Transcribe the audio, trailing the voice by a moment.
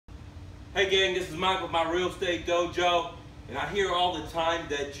Hey gang, this is Mike with my Real Estate Dojo, and I hear all the time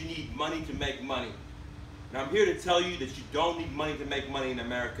that you need money to make money. And I'm here to tell you that you don't need money to make money in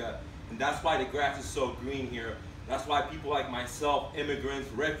America, and that's why the grass is so green here. That's why people like myself,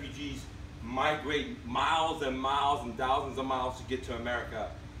 immigrants, refugees, migrate miles and miles and thousands of miles to get to America,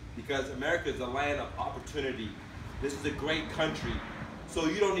 because America is a land of opportunity. This is a great country. So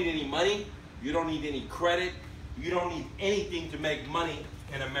you don't need any money, you don't need any credit, you don't need anything to make money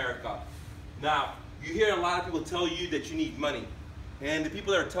in America. Now, you hear a lot of people tell you that you need money. And the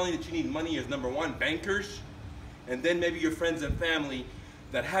people that are telling you that you need money is, number one, bankers, and then maybe your friends and family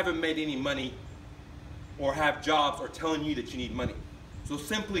that haven't made any money or have jobs are telling you that you need money. So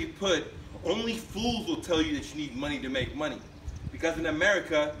simply put, only fools will tell you that you need money to make money. Because in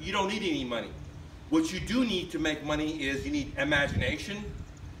America, you don't need any money. What you do need to make money is you need imagination,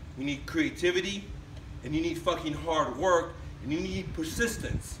 you need creativity, and you need fucking hard work, and you need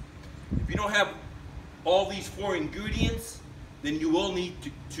persistence. If you don't have all these four ingredients, then you will need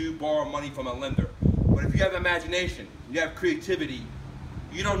to borrow money from a lender. But if you have imagination, you have creativity,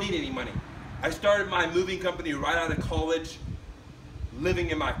 you don't need any money. I started my moving company right out of college,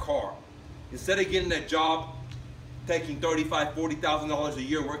 living in my car. Instead of getting a job, taking $35,000, $40,000 a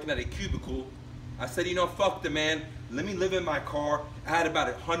year working at a cubicle, I said, you know, fuck the man, let me live in my car. I had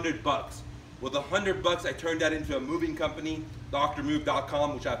about $100. With $100, I turned that into a moving company,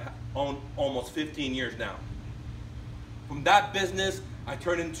 drmove.com, which I've owned almost 15 years now. From that business, I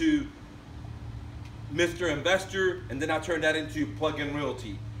turned into Mr. Investor, and then I turned that into Plug-in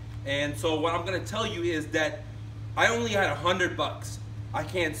Realty. And so what I'm gonna tell you is that I only had $100. I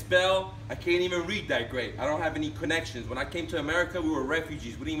can't spell, I can't even read that great. I don't have any connections. When I came to America, we were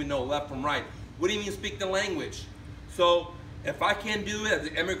refugees. We didn't even know left from right. We didn't even speak the language. So if I can do it as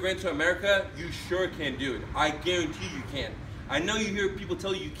an immigrant to America, you sure can do it. I guarantee you can. I know you hear people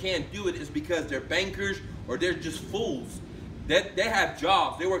tell you can't do it is because they're bankers or they're just fools. They have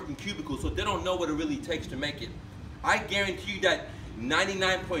jobs, they work in cubicles, so they don't know what it really takes to make it. I guarantee you that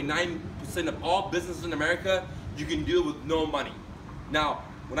 99.9% of all businesses in America, you can do it with no money. Now,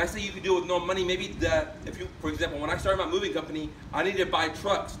 when I say you can do it with no money, maybe for example, when I started my moving company, I needed to buy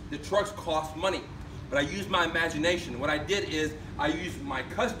trucks. The trucks cost money. But I used my imagination. What I did is I used my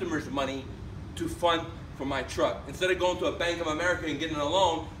customers' money to fund for my truck. Instead of going to a Bank of America and getting a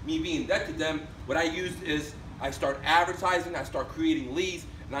loan, me being in debt to them, what I used is I start advertising, I start creating leads,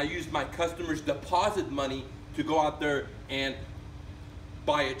 and I used my customers' deposit money to go out there and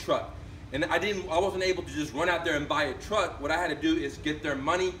buy a truck. And I wasn't able to just run out there and buy a truck. What I had to do is get their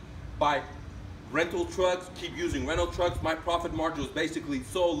money, buy rental trucks, keep using rental trucks. My profit margin was basically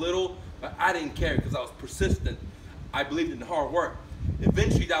so little, but I didn't care because I was persistent. I believed in hard work.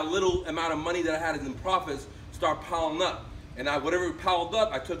 Eventually, that little amount of money that I had in profits started piling up. And whatever piled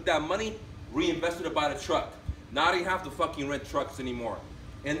up, I took that money, reinvested it, bought a truck. Now I didn't have to fucking rent trucks anymore.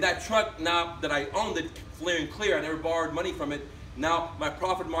 And that truck, now that I owned it, clear and clear, I never borrowed money from it. Now my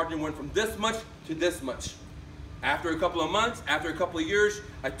profit margin went from this much to this much. After a couple of months, after a couple of years,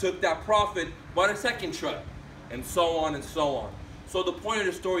 I took that profit, bought a second truck, and so on and so on. So the point of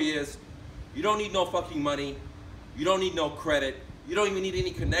the story is, you don't need no fucking money, you don't need no credit, you don't even need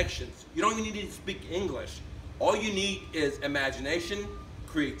any connections, you don't even need to speak English. All you need is imagination,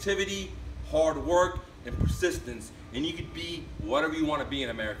 creativity, hard work, and persistence, and you could be whatever you want to be in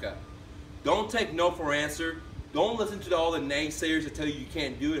America. Don't take no for an answer. Don't listen to all the naysayers that tell you you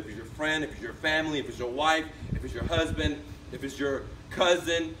can't do it. If it's your friend, if it's your family, if it's your wife, if it's your husband, if it's your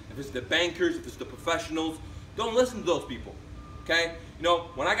cousin, if it's the bankers, if it's the professionals, don't listen to those people, okay? You know,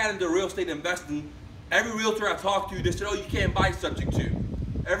 when I got into real estate investing, every realtor I talked to, they said, oh, you can't buy subject to.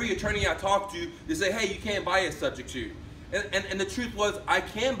 Every attorney I talked to, they say, hey, you can't buy a subject to. And the truth was, I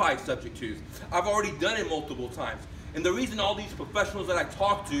can buy subject tos. I've already done it multiple times. And the reason all these professionals that I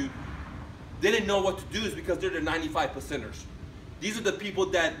talked to, they didn't know what to do is because they're the 95%ers. These are the people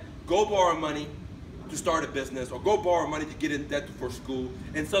that go borrow money to start a business or go borrow money to get in debt for school.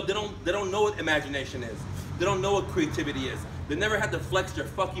 And so they don't know what imagination is. They don't know what creativity is. They never had to flex their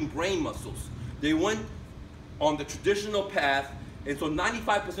fucking brain muscles. They went on the traditional path, and so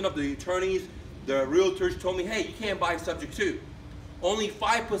 95% of the attorneys, the realtors told me, hey, you can't buy subject to. Only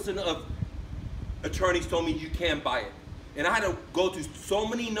 5% of attorneys told me you can't buy it. And I had to go to so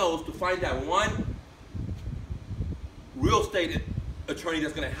many no's to find that one real estate attorney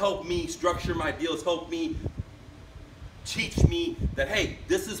that's gonna help me structure my deals, help me, teach me that, hey,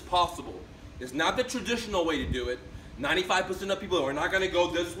 this is possible. It's not the traditional way to do it. 95% of people are not gonna go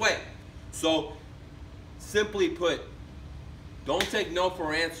this way. So simply put, Don't take no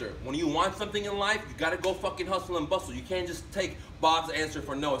for an answer. When you want something in life, you gotta go fucking hustle and bustle. You can't just take Bob's answer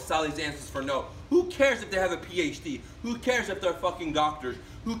for no, Sally's answers for no. Who cares if they have a PhD? Who cares if they're fucking doctors?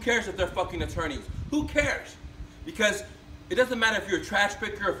 Who cares if they're fucking attorneys? Who cares? Because it doesn't matter if you're a trash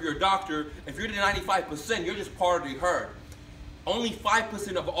picker, if you're a doctor, if you're the 95%, you're just part of the herd. Only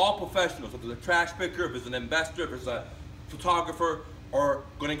 5% of all professionals, if it's a trash picker, if it's an investor, if it's a photographer, are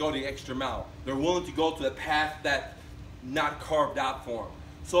gonna go the extra mile. They're willing to go to the path that not carved out for them.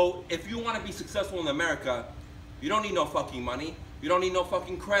 So if you want to be successful in America, you don't need no fucking money. You don't need no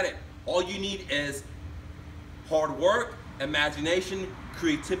fucking credit. All you need is hard work, imagination,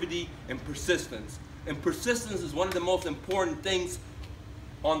 creativity, and persistence. And persistence is one of the most important things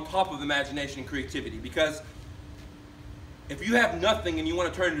on top of imagination and creativity, because if you have nothing and you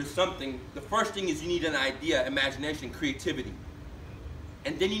want to turn it into something, the first thing is you need an idea, imagination, creativity.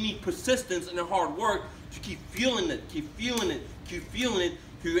 And then you need persistence and hard work to keep feeling it, keep feeling it, keep feeling it,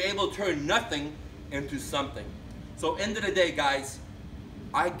 till you're able to turn nothing into something. So end of the day, guys,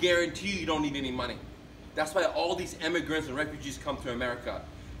 I guarantee you don't need any money. That's why all these immigrants and refugees come to America.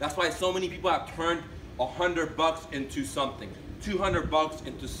 That's why so many people have turned $100 into something, $200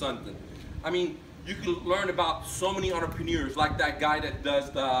 into something. I mean, you can learn about so many entrepreneurs, like that guy that does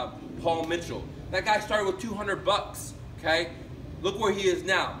Paul Mitchell. That guy started with $200, okay? Look where he is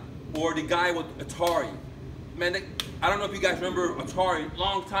now. Or the guy with Atari. Man, I don't know if you guys remember Atari,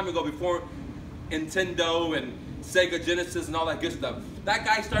 long time ago, before Nintendo and Sega Genesis and all that good stuff. That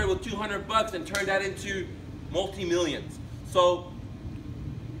guy started with $200 and turned that into multi-millions. So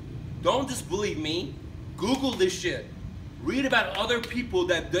don't just believe me. Google this shit. Read about other people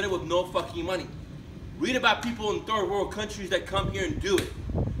that did it with no fucking money. Read about people in third world countries that come here and do it.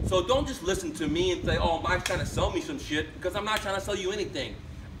 So don't just listen to me and say, oh, Mike's trying to sell me some shit, because I'm not trying to sell you anything.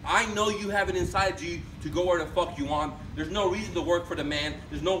 I know you have it inside you to go where the fuck you want. There's no reason to work for the man.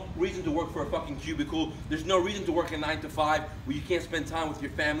 There's no reason to work for a fucking cubicle. There's no reason to work a 9 to 5 where you can't spend time with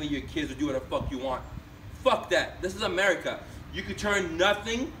your family, your kids, or do whatever the fuck you want. Fuck that. This is America. You can turn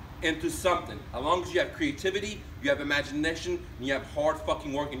nothing into something. As long as you have creativity, you have imagination, and you have hard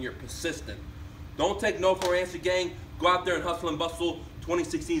fucking work, and you're persistent. Don't take no for an answer, gang. Go out there and hustle and bustle.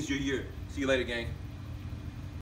 2016 is your year. See you later, gang.